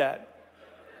won't like that.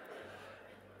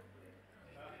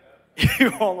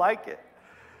 You won't like it.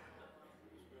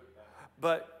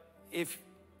 But if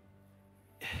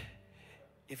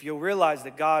you'll realize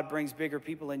that God brings bigger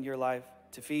people in your life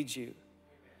to feed you,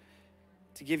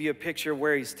 to give you a picture of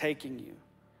where He's taking you,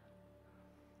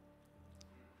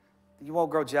 you won't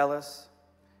grow jealous.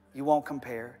 You won't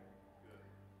compare.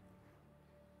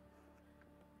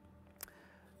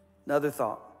 Another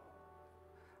thought.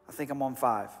 I think I'm on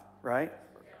 5, right?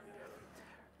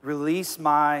 Release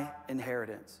my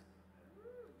inheritance.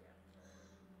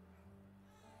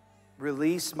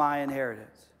 Release my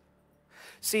inheritance.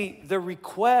 See, the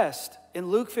request in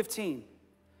Luke 15,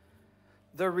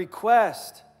 the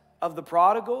request of the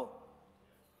prodigal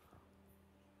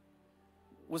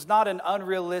was not an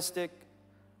unrealistic,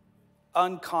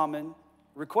 uncommon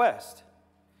request.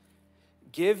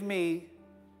 Give me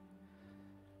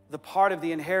the part of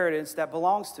the inheritance that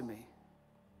belongs to me.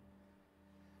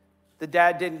 The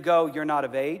dad didn't go, you're not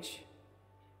of age.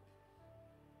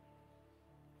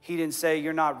 He didn't say,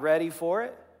 you're not ready for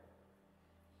it.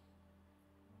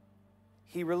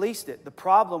 He released it. The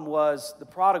problem was the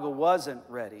prodigal wasn't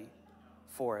ready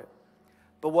for it.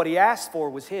 But what he asked for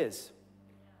was his.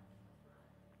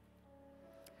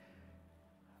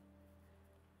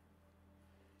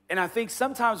 And I think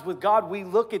sometimes with God, we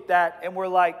look at that and we're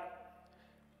like,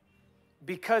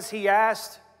 because he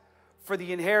asked for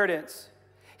the inheritance,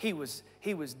 he was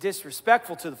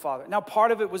disrespectful to the father. Now,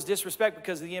 part of it was disrespect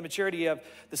because of the immaturity of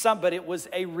the son, but it was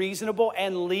a reasonable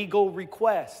and legal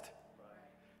request.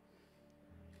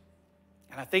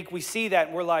 And I think we see that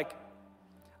and we're like,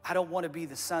 I don't want to be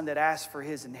the son that asks for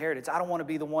his inheritance. I don't want to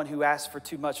be the one who asks for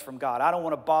too much from God. I don't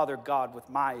want to bother God with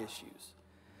my issues.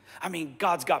 I mean,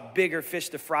 God's got bigger fish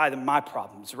to fry than my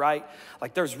problems, right?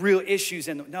 Like there's real issues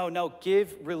in them. No,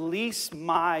 release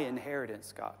my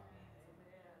inheritance, God.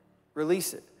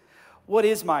 Release it. What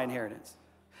is my inheritance?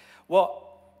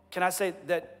 Well, can I say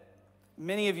that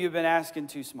many of you have been asking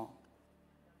too small.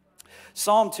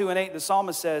 Psalm 2:8, the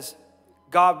psalmist says,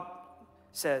 God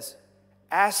says,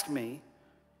 ask me,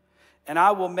 and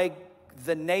I will make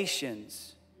the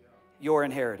nations your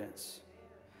inheritance.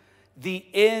 The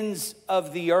ends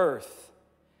of the earth,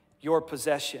 your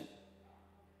possession.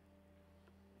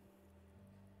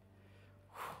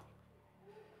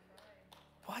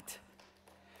 What?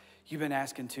 You've been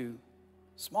asking too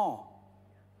small.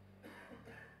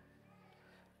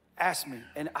 Ask me,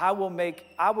 and I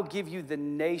will give you the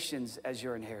nations as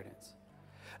your inheritance.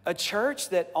 A church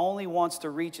that only wants to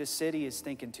reach a city is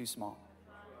thinking too small.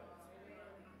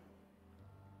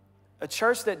 A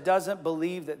church that doesn't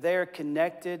believe that they're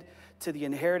connected to the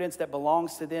inheritance that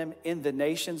belongs to them in the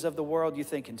nations of the world, you're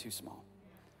thinking too small.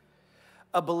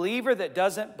 A believer that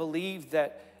doesn't believe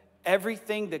that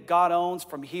everything that God owns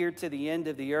from here to the end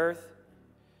of the earth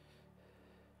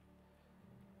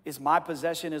is my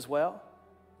possession as well,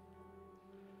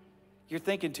 you're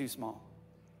thinking too small.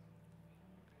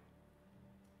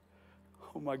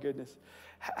 Oh my goodness.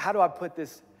 How do I put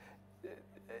this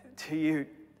to you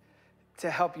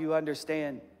to help you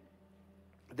understand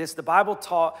this? The Bible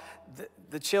taught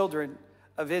the children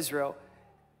of Israel,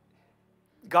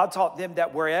 God taught them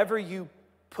that wherever you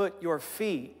put your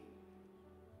feet,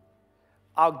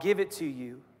 I'll give it to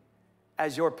you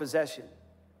as your possession.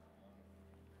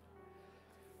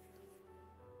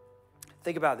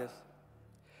 Think about this.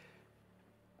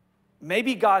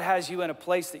 Maybe God has you in a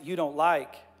place that you don't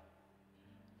like,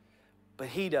 but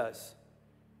He does.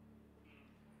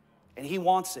 And He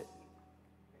wants it.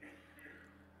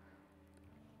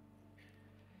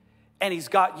 And He's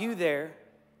got you there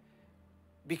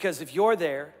because if you're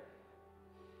there,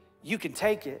 you can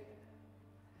take it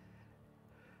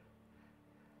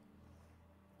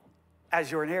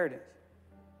as your inheritance.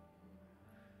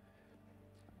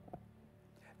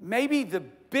 Maybe the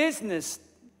business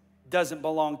doesn't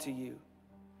belong to you.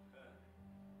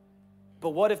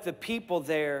 But what if the people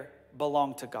there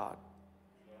belong to God?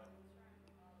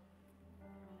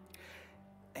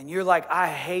 And you're like, I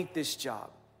hate this job.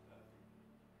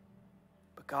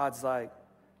 But God's like,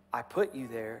 I put you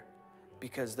there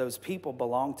because those people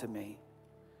belong to me.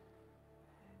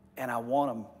 And I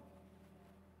want them.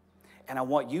 And I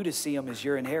want you to see them as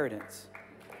your inheritance.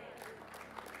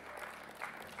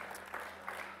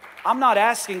 I'm not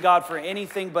asking God for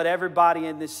anything but everybody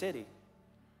in this city.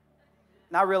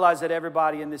 And I realize that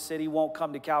everybody in this city won't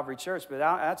come to Calvary Church, but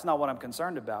that's not what I'm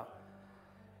concerned about.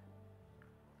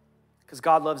 Because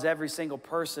God loves every single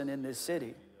person in this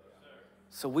city.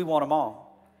 So we want them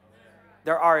all.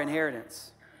 They're our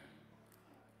inheritance.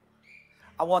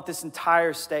 I want this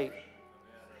entire state.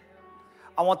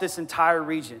 I want this entire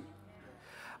region.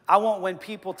 I want when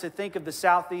people to think of the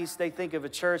Southeast, they think of a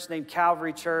church named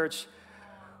Calvary Church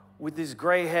with this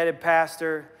gray-headed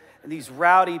pastor and these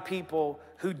rowdy people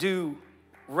who do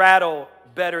rattle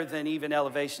better than even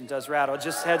Elevation does rattle.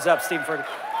 Just heads up, Stephen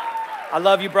Ferguson. I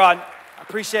love you, bro. I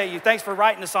appreciate you. Thanks for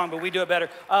writing the song, but we do it better.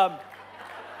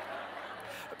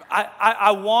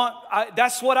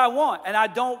 That's what I want. And I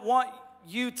don't want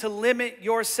you to limit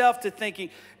yourself to thinking,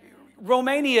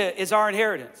 Romania is our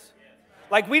inheritance.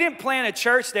 Like, we didn't plant a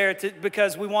church there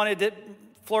because we wanted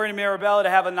Florida and Mirabella to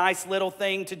have a nice little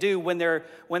thing to do when they're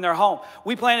home.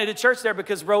 We planted a church there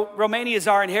because Romania is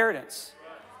our inheritance.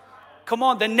 Come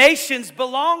on, the nations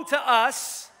belong to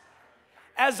us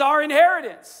as our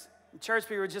inheritance. And church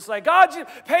people are just like, God, you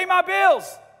pay my bills.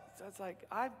 So it's like,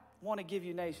 I want to give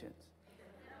you nations.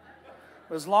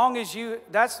 But as long as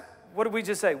what did we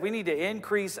just say? We need to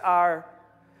increase our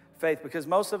faith because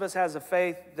most of us have a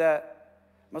faith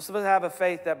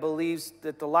that believes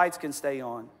that the lights can stay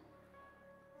on,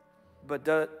 but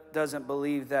doesn't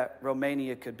believe that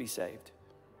Romania could be saved.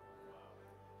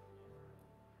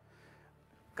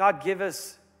 God, give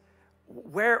us,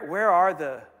 where are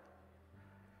the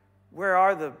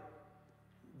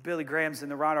Billy Grahams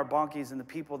and the Reinhard Bonnke's and the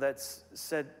people that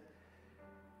said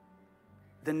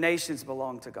the nations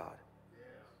belong to God?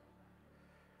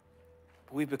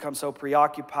 We've become so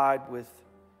preoccupied with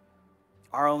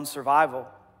our own survival.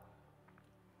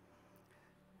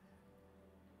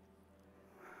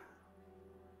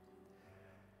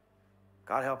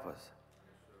 God help us.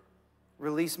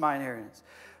 Release my inheritance.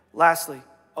 Lastly,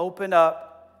 open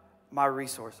up my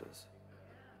resources.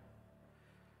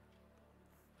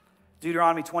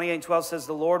 Deuteronomy 28:12 says,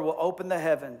 the Lord will open the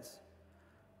heavens,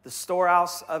 the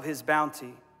storehouse of His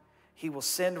bounty. He will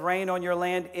send rain on your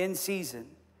land in season,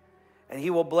 and He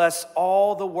will bless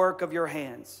all the work of your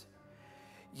hands.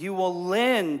 You will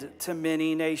lend to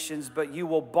many nations, but you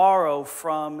will borrow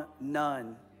from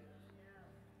none.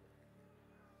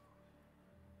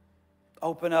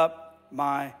 Open up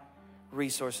my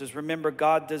resources. Remember,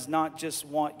 God does not just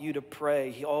want you to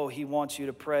pray. He wants you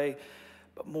to pray.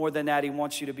 But more than that, He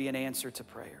wants you to be an answer to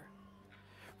prayer.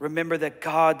 Remember that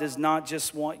God does not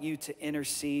just want you to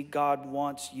intercede, God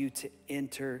wants you to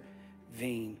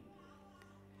intervene.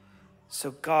 So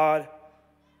God,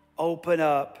 open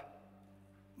up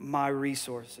my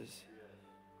resources.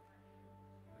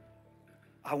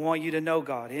 I want you to know,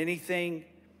 God, anything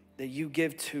that you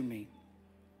give to me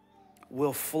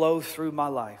will flow through my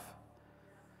life.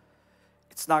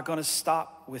 It's not going to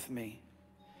stop with me.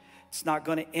 It's not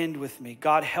going to end with me.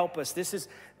 God, help us. This is,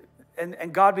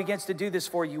 and God begins to do this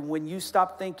for you when you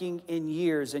stop thinking in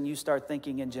years and you start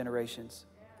thinking in generations.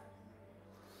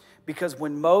 Because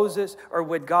when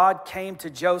God came to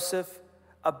Joseph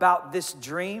about this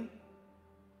dream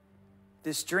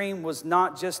was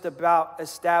not just about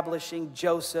establishing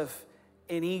Joseph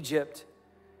in Egypt.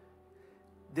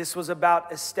 This was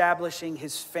about establishing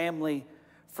his family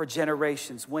for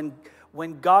generations.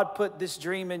 When God put this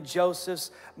dream in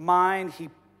Joseph's mind,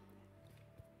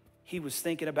 he was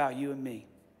thinking about you and me.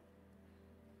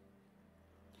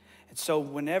 And so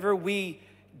whenever we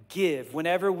give,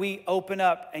 whenever we open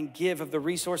up and give of the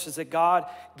resources that God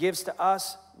gives to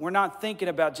us, we're not thinking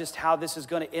about just how this is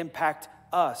going to impact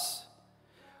us.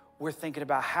 We're thinking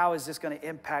about how is this going to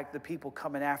impact the people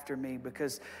coming after me,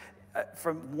 because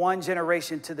from one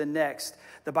generation to the next,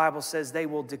 the Bible says they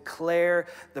will declare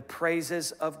the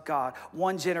praises of God.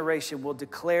 One generation will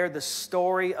declare the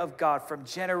story of God from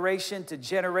generation to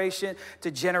generation to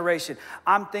generation.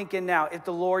 I'm thinking now, if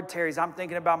the Lord tarries, I'm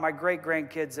thinking about my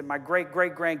great-grandkids and my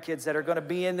great-great-grandkids that are going to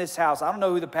be in this house. I don't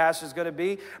know who the pastor's going to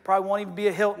be. Probably won't even be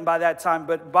a Hilton by that time.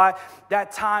 But by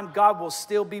that time, God will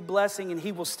still be blessing and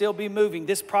he will still be moving.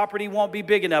 This property won't be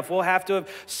big enough. We'll have to have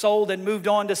sold and moved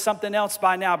on to something else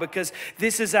by now, because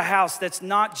this is a house that's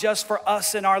not just for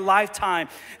us in our lifetime.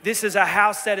 This is a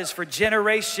house that is for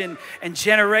generation and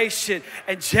generation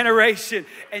and generation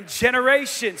and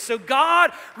generation. So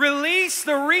God, release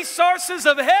the resources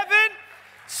of heaven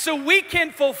so we can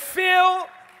fulfill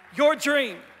your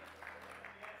dream.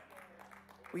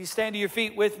 Will you stand to your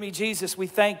feet with me? Jesus, we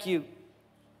thank you.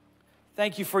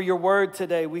 Thank you for your word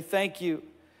today. We thank you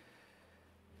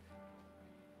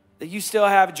that you still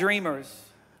have dreamers.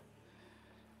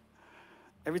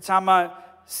 Every time I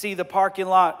see the parking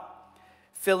lot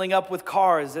filling up with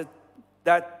cars,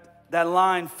 that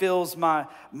line fills my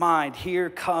mind. Here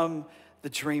come the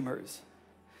dreamers.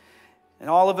 And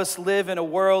all of us live in a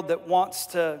world that wants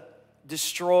to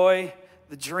destroy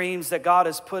the dreams that God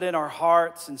has put in our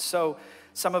hearts. And so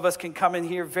some of us can come in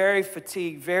here very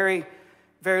fatigued, very,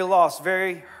 very lost,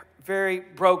 very, very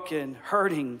broken,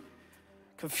 hurting,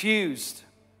 confused.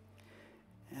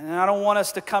 And I don't want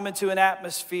us to come into an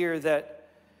atmosphere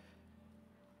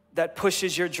that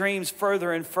pushes your dreams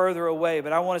further and further away.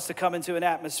 But I want us to come into an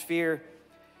atmosphere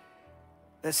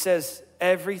that says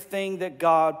everything that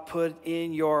God put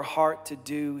in your heart to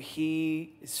do,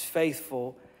 he is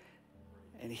faithful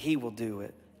and he will do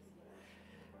it.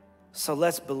 So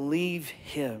let's believe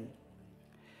him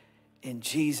in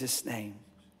Jesus' name.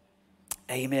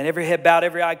 Amen. Every head bowed,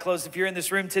 every eye closed. If you're in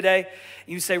this room today,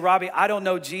 you say, Robbie, I don't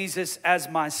know Jesus as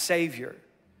my Savior.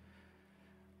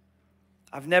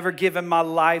 I've never given my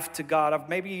life to God.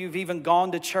 Maybe you've even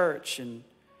gone to church,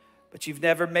 but you've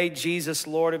never made Jesus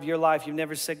Lord of your life. You've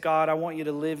never said, God, I want you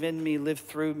to live in me, live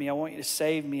through me. I want you to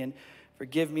save me and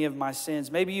forgive me of my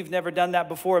sins. Maybe you've never done that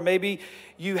before. Maybe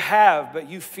you have, but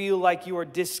you feel like you are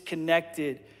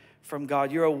disconnected from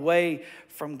God. You're away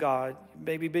from God.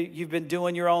 Maybe you've been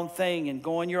doing your own thing and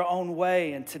going your own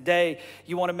way. And today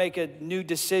you want to make a new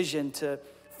decision to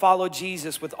follow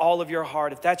Jesus with all of your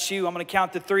heart. If that's you, I'm going to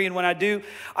count to 3. And when I do,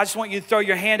 I just want you to throw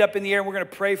your hand up in the air and we're going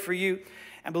to pray for you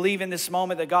and believe in this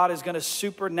moment that God is going to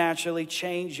supernaturally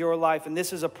change your life. And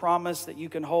this is a promise that you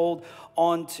can hold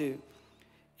on to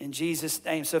in Jesus'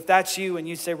 name. So if that's you and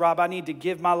you say, Rob, I need to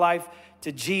give my life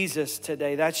to Jesus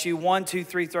today. That's you. 1, 2,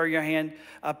 3, throw your hand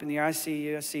up in the air. I see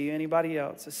you. I see you. Anybody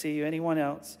else? I see you. Anyone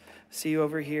else? I see you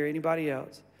over here. Anybody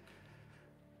else?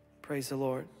 Praise the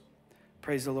Lord.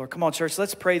 Praise the Lord. Come on, church.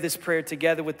 Let's pray this prayer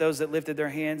together with those that lifted their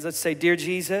hands. Let's say, Dear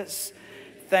Jesus,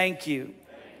 thank you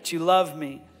that you love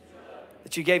me,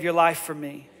 that you gave your life for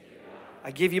me. I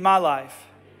give you my life.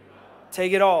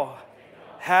 Take it all.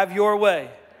 Have your way.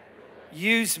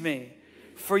 Use me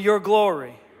for your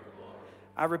glory.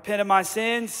 I repent of my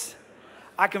sins.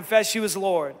 I confess you as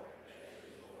Lord.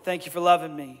 Thank you for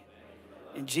loving me.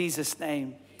 In Jesus'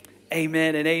 name,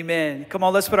 amen and amen. Come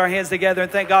on, let's put our hands together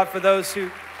and thank God for those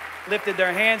who lifted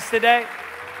their hands today,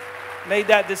 made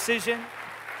that decision.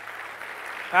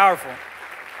 Powerful.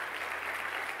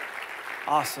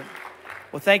 Awesome.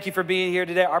 Well, thank you for being here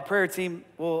today. Our prayer team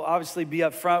will obviously be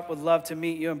up front. Would love to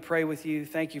meet you and pray with you.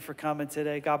 Thank you for coming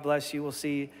today. God bless you. We'll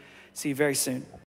see you very soon.